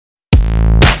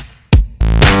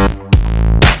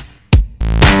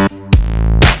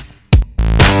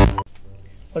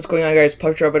What's going on, guys?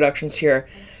 Puck Drop Productions here.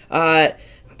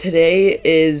 Today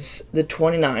is the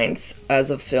 29th as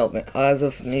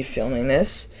of me filming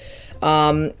this.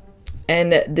 And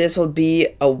this will be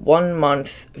a 1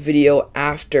 month video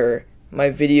after my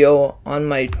video on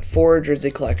my 4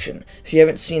 jersey collection. If you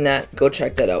haven't seen that, go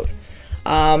check that out.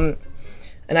 And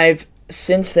I've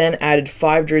since then added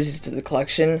 5 jerseys to the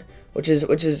collection, which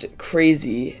is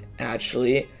crazy,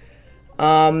 actually.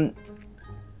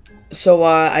 So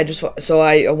I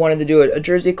wanted to do a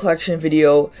jersey collection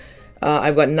video.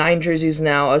 I've got 9 jerseys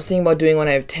now. I was thinking about doing when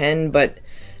I have 10, but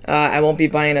I won't be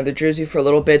buying another jersey for a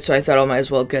little bit, so I thought I might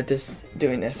as well get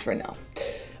doing this right now.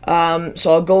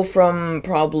 So I'll go from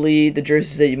probably the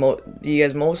jerseys that you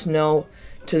guys most know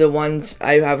to the ones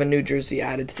I have a new jersey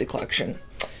added to the collection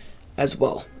as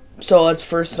well. So let's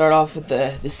first start off with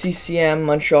the CCM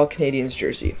Montreal Canadiens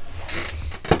jersey.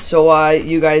 So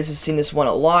you guys have seen this one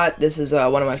a lot. This is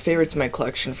one of my favorites in my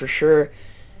collection for sure.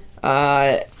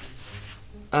 So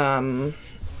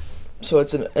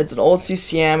it's an old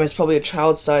CCM. It's probably a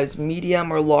child size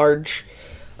medium or large.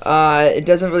 It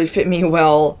doesn't really fit me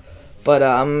well, but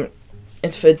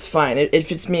it's fine. It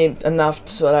fits me enough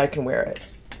so that I can wear it.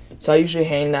 So I usually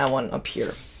hang that one up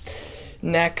here.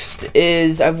 Next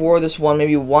is, I've wore this one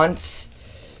maybe once.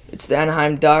 It's the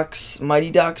Anaheim Ducks, Mighty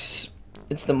Ducks.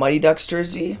 It's the Mighty Ducks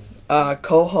jersey.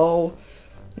 Coho.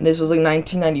 This was like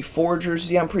 1994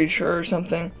 jersey, I'm pretty sure, or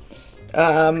something.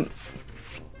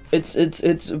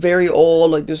 It's very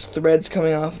old, like there's threads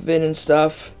coming off of it and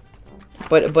stuff.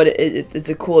 But it's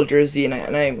a cool jersey, and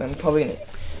I'm probably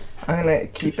gonna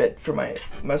keep it for most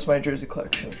of my jersey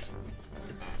collection.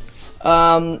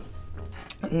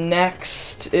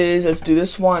 Next is, let's do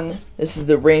this one. This is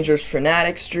the Rangers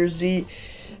Fanatics jersey.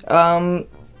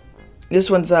 This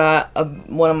one's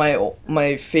one of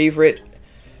my favorite.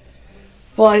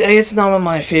 Well, I guess it's not one of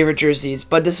my favorite jerseys,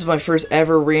 but this is my first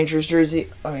ever Rangers jersey.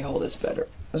 Let me hold this better.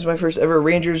 This is my first ever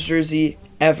Rangers jersey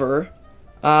ever.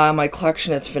 My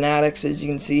collection, it's Fanatics, as you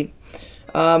can see.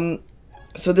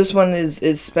 So this one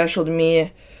is special to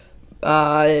me.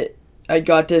 I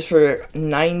got this for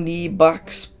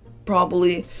 $90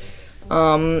 probably.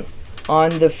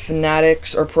 On the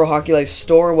Fanatics or Pro Hockey Life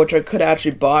store, which I could have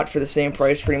actually bought for the same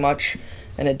price pretty much,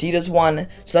 an Adidas one,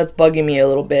 so that's bugging me a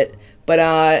little bit, but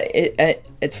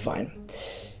it's fine.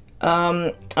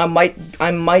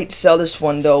 I might sell this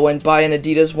one though and buy an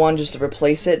Adidas one just to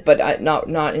replace it, but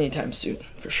not anytime soon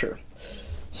for sure.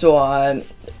 So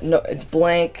no, it's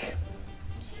blank,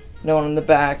 no one on the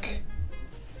back.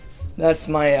 That's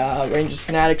my Rangers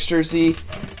Fanatics jersey.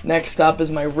 Next up is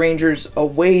my Rangers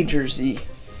away jersey.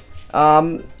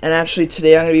 And actually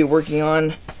today I'm going to be working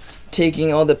on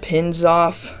taking all the pins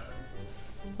off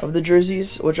of the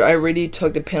jerseys, which I already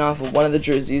took the pin off of one of the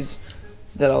jerseys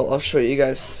that I'll show you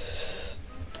guys.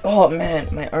 Oh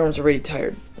man, my arm's already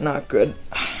tired. Not good.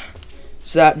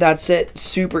 So that's it.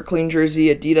 Super clean jersey,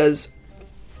 Adidas.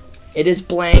 It is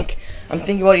blank. I'm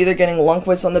thinking about either getting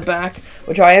Lundqvist on the back,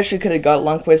 which I actually could have got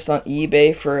Lundqvist on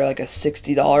eBay for like a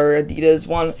 $60 Adidas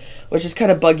one, which is kind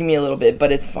of bugging me a little bit,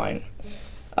 but it's fine.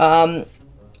 Or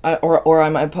I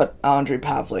might put Andre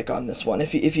Pavlik on this one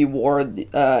if he wore an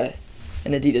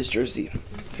Adidas jersey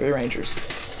for the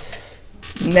Rangers.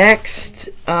 Next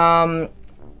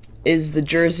is the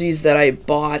jerseys that I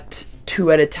bought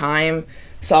 2 at a time.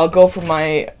 So I'll go for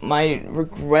my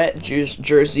regret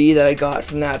jersey that I got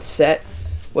from that set.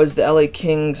 Was the LA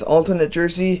Kings alternate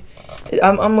jersey.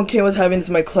 I'm okay with having this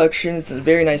in my collection. It's a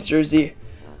very nice jersey.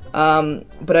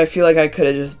 But I feel like I could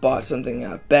have just bought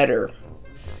something better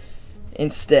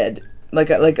instead, like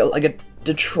a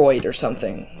Detroit or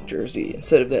something jersey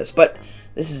instead of this. But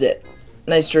this is it.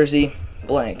 Nice jersey,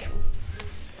 blank.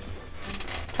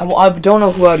 I don't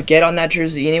know who I would get on that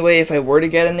jersey anyway if I were to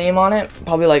get a name on it.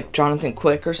 Probably like Jonathan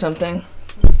Quick or something.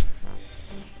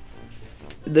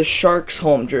 The Sharks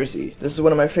home jersey. This is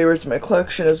one of my favorites in my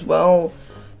collection as well.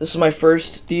 This was my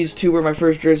first. These two were my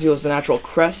first jersey. With an actual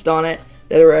crest on it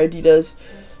that were Adidas.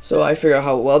 So I figure out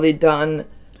how well they done.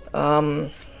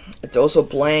 It's also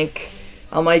blank.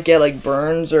 I might get like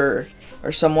Burns or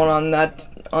someone on that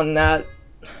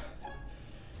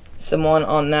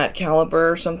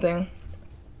caliber or something.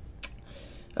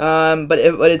 But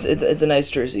it's a nice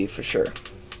jersey for sure.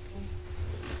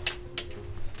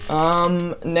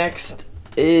 Next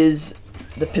is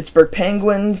the Pittsburgh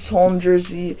Penguins home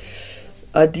jersey,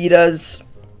 Adidas.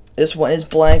 This one is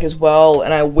blank as well,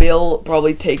 and I will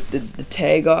probably take the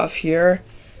tag off here.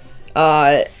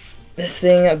 This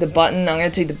thing, the button, I'm going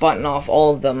to take the button off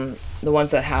all of them, the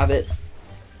ones that have it,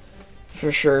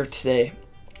 for sure today.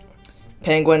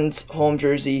 Penguins home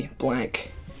jersey,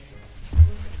 blank.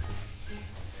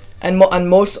 And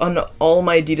on all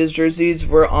my Adidas jerseys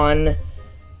were on,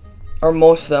 or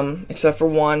most of them, except for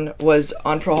one, was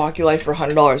on Pro Hockey Life for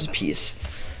 $100 a piece.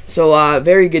 So,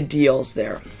 very good deals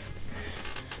there.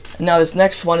 Now, this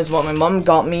next one is what my mom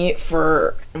got me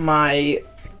for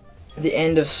the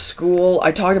end of school.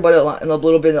 I talked about it a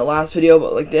little bit in the last video,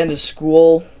 but like the end of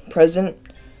school present.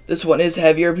 This one is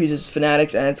heavier because it's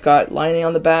Fanatics and it's got lining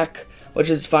on the back, which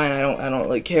is fine. I don't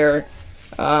really care.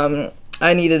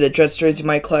 I needed a Jets jersey in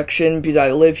my collection because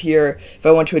I live here. If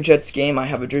I went to a Jets game, I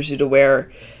have a jersey to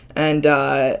wear. And,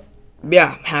 yeah,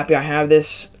 I'm happy I have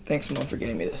this. Thanks, Mom, for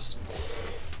getting me this.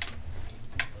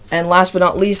 And last but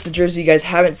not least, the jersey you guys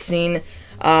haven't seen.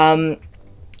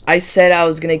 I said I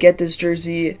was going to get this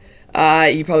jersey.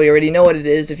 You probably already know what it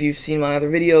is if you've seen my other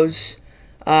videos.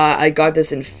 I got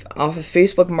this off of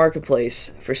Facebook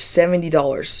Marketplace for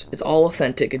 $70. It's all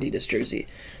authentic Adidas jersey.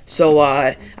 So,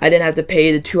 I didn't have to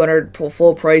pay the $200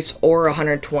 full price or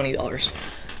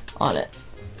 $120 on it.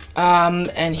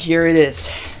 And here it is.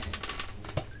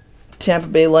 Tampa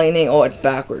Bay Lightning. Oh, it's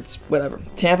backwards. Whatever.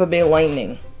 Tampa Bay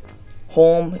Lightning.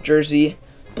 Home jersey.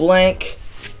 Blank.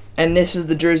 And this is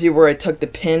the jersey where I took the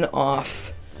pin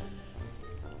off.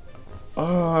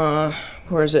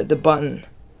 Where is it? The button.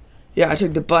 Yeah, I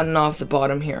took the button off the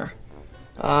bottom here.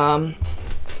 Yeah,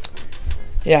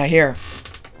 here.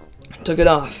 Took it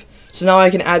off. So now I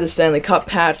can add the Stanley Cup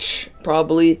patch,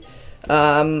 probably.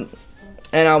 And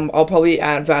I'll probably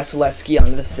add Vasilevsky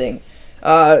on this thing.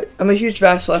 I'm a huge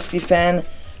Vasilevsky fan.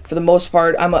 For the most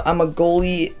part, I'm a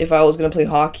goalie. If I was gonna play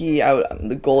hockey,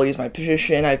 the goalie is my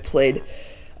position. I've played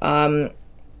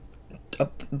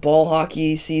ball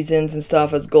hockey seasons and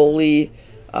stuff as goalie.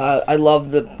 I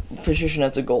love the position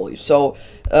as a goalie. So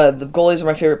the goalies are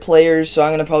my favorite players. So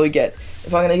I'm gonna probably get,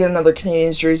 if I'm gonna get another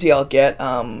Canadiens jersey, I'll get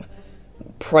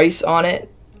Price on it,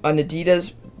 an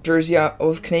Adidas jersey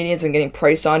of Canadiens. I'm getting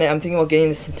Price on it. I'm thinking about getting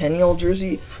the Centennial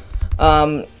jersey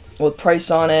with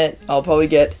Price on it. I'll probably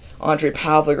get Andre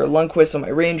Pavlik or Lundqvist on my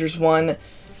Rangers one.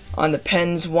 On the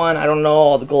Pens one, I don't know.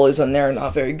 All the goalies on there are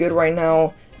not very good right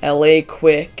now. LA,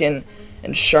 Quick, and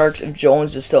Sharks. If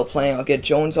Jones is still playing, I'll get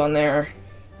Jones on there.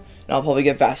 And I'll probably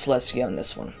get Vasilevsky on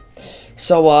this one.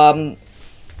 So,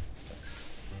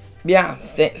 yeah.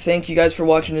 Thank you guys for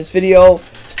watching this video.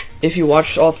 If you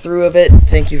watched all through of it,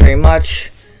 thank you very much.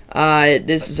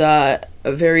 This is a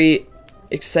very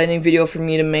exciting video for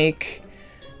me to make.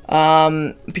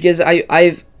 Because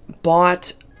I've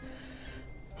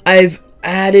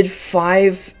added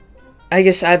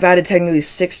technically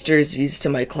 6 jerseys to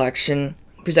my collection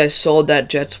because I sold that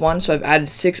Jets one, so I've added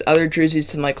 6 other jerseys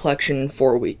to my collection in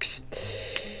 4 weeks.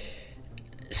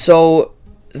 So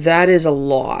that is a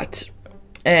lot,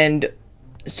 and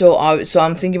so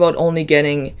I'm thinking about only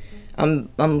getting. I'm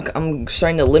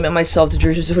starting to limit myself to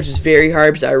jerseys, which is very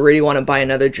hard because I really want to buy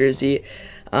another jersey,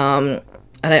 and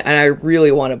I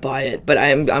really want to buy it, but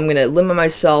I'm gonna limit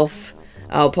myself.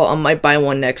 I might buy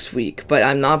one next week, but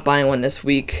I'm not buying one this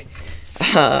week.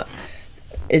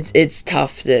 It's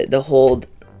tough to hold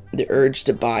the urge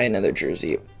to buy another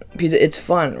jersey because it's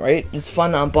fun, right? It's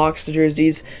fun to unbox the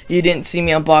jerseys. You didn't see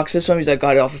me unbox this one because I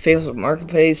got it off of Facebook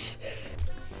Marketplace,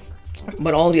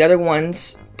 but all the other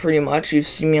ones, pretty much, you've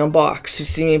seen me unbox. You've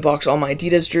seen me unbox all my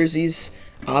Adidas jerseys,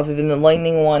 other than the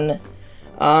Lightning one.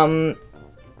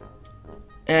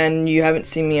 And you haven't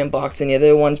seen me unbox any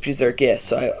other ones because they're gifts,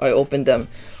 so I opened them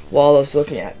while I was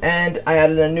looking at. And I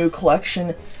added a new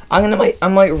collection. I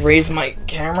might raise my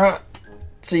camera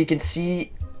so you can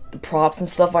see the props and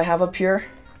stuff I have up here.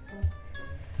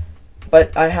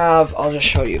 But I'll just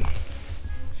show you.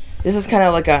 This is kind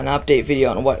of like an update video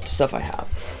on what stuff I have.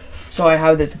 So I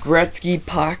have this Gretzky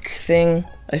puck thing.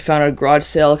 I found at a garage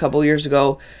sale a couple years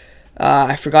ago.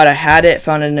 I forgot I had it,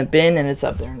 found it in a bin, and it's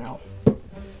up there now.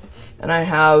 And I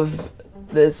have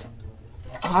this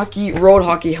road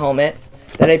hockey helmet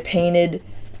that I painted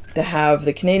to have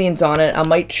the Canadiens on it. I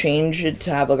might change it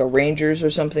to have like a Rangers or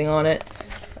something on it.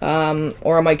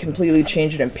 Or I might completely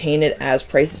change it and paint it as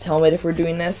Price's helmet if we're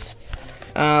doing this.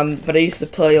 But I used to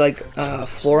play like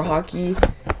floor hockey,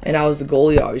 and I was the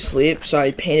goalie obviously, so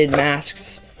I painted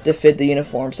masks to fit the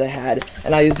uniforms I had,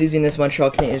 and I was using this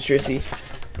Montreal Canadiens jersey.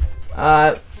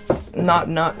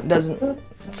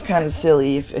 It's kind of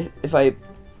silly if I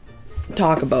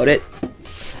talk about it.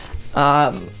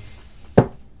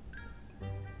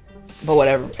 But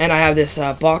whatever. And I have this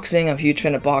boxing. I'm a huge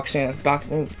fan of boxing.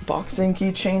 Boxing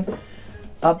keychain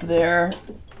up there.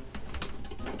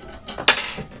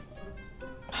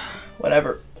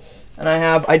 Whatever.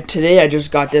 And today I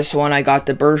just got this one. I got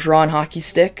the Bergeron hockey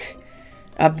stick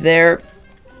up there.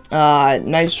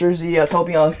 Nice jersey. I was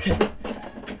hoping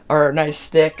or nice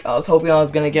stick. I was hoping I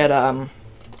was gonna get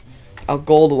a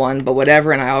gold one, but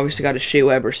whatever. And I obviously got a Shea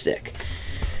Weber stick.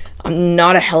 I'm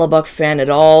not a Hellebuck fan at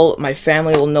all. My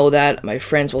family will know that. My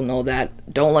friends will know that.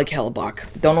 Don't like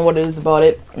Hellebuck. Don't know what it is about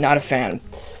it. Not a fan.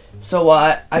 So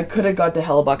I could have got the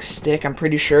Hellebuck stick, I'm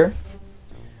pretty sure.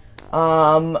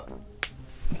 But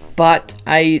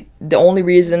the only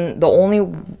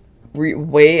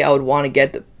way I would want to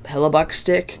get the Hellebuck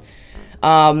stick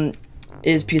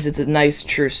is because it's a nice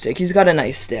true stick. He's got a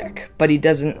nice stick, but he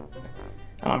doesn't.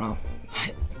 I don't know.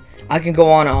 I can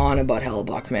go on and on about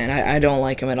Hellebuck, man. I don't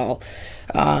like him at all.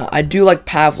 I do like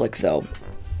Pavlik, though.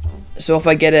 So if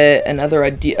I get another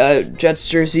Jets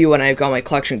jersey when I've got my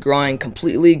collection growing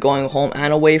completely, going home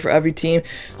and away for every team,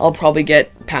 I'll probably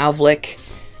get Pavlik.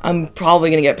 I'm probably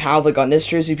going to get Pavlik on this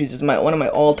jersey because he's one of my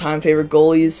all-time favorite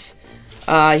goalies.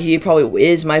 He probably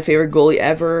is my favorite goalie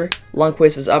ever.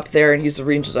 Lundqvist is up there, and he's the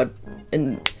reason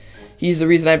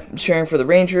I'm cheering for the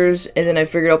Rangers. And then I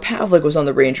figured out Pavlik was on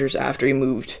the Rangers after he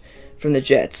moved from the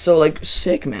Jets. So, like,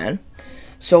 sick, man.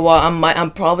 So,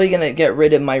 I'm probably going to get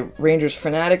rid of my Rangers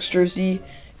Fanatics jersey,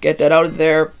 get that out of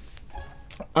there.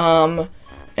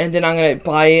 And then I'm going to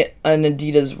buy an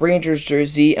Adidas Rangers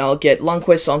jersey, and I'll get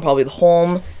Lundqvist on probably the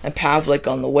home, and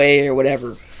Pavlik on the way, or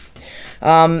whatever.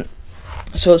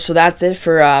 So that's it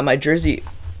for my jersey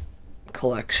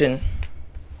collection.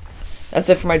 That's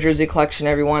it for my jersey collection,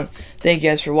 everyone. Thank you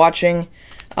guys for watching.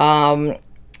 I'll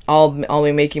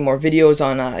be making more videos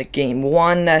on Game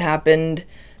 1 that happened.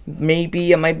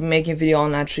 Maybe I might be making a video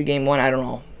on actually Game 1. I don't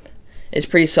know. It's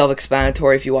pretty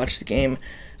self-explanatory if you watch the game.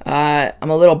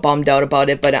 I'm a little bummed out about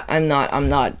it, but I'm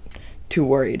not too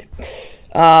worried.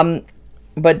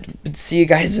 But see you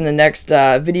guys in the next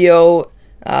video.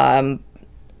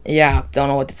 Yeah, don't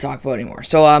know what to talk about anymore.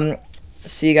 So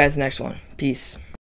see you guys next one. Peace.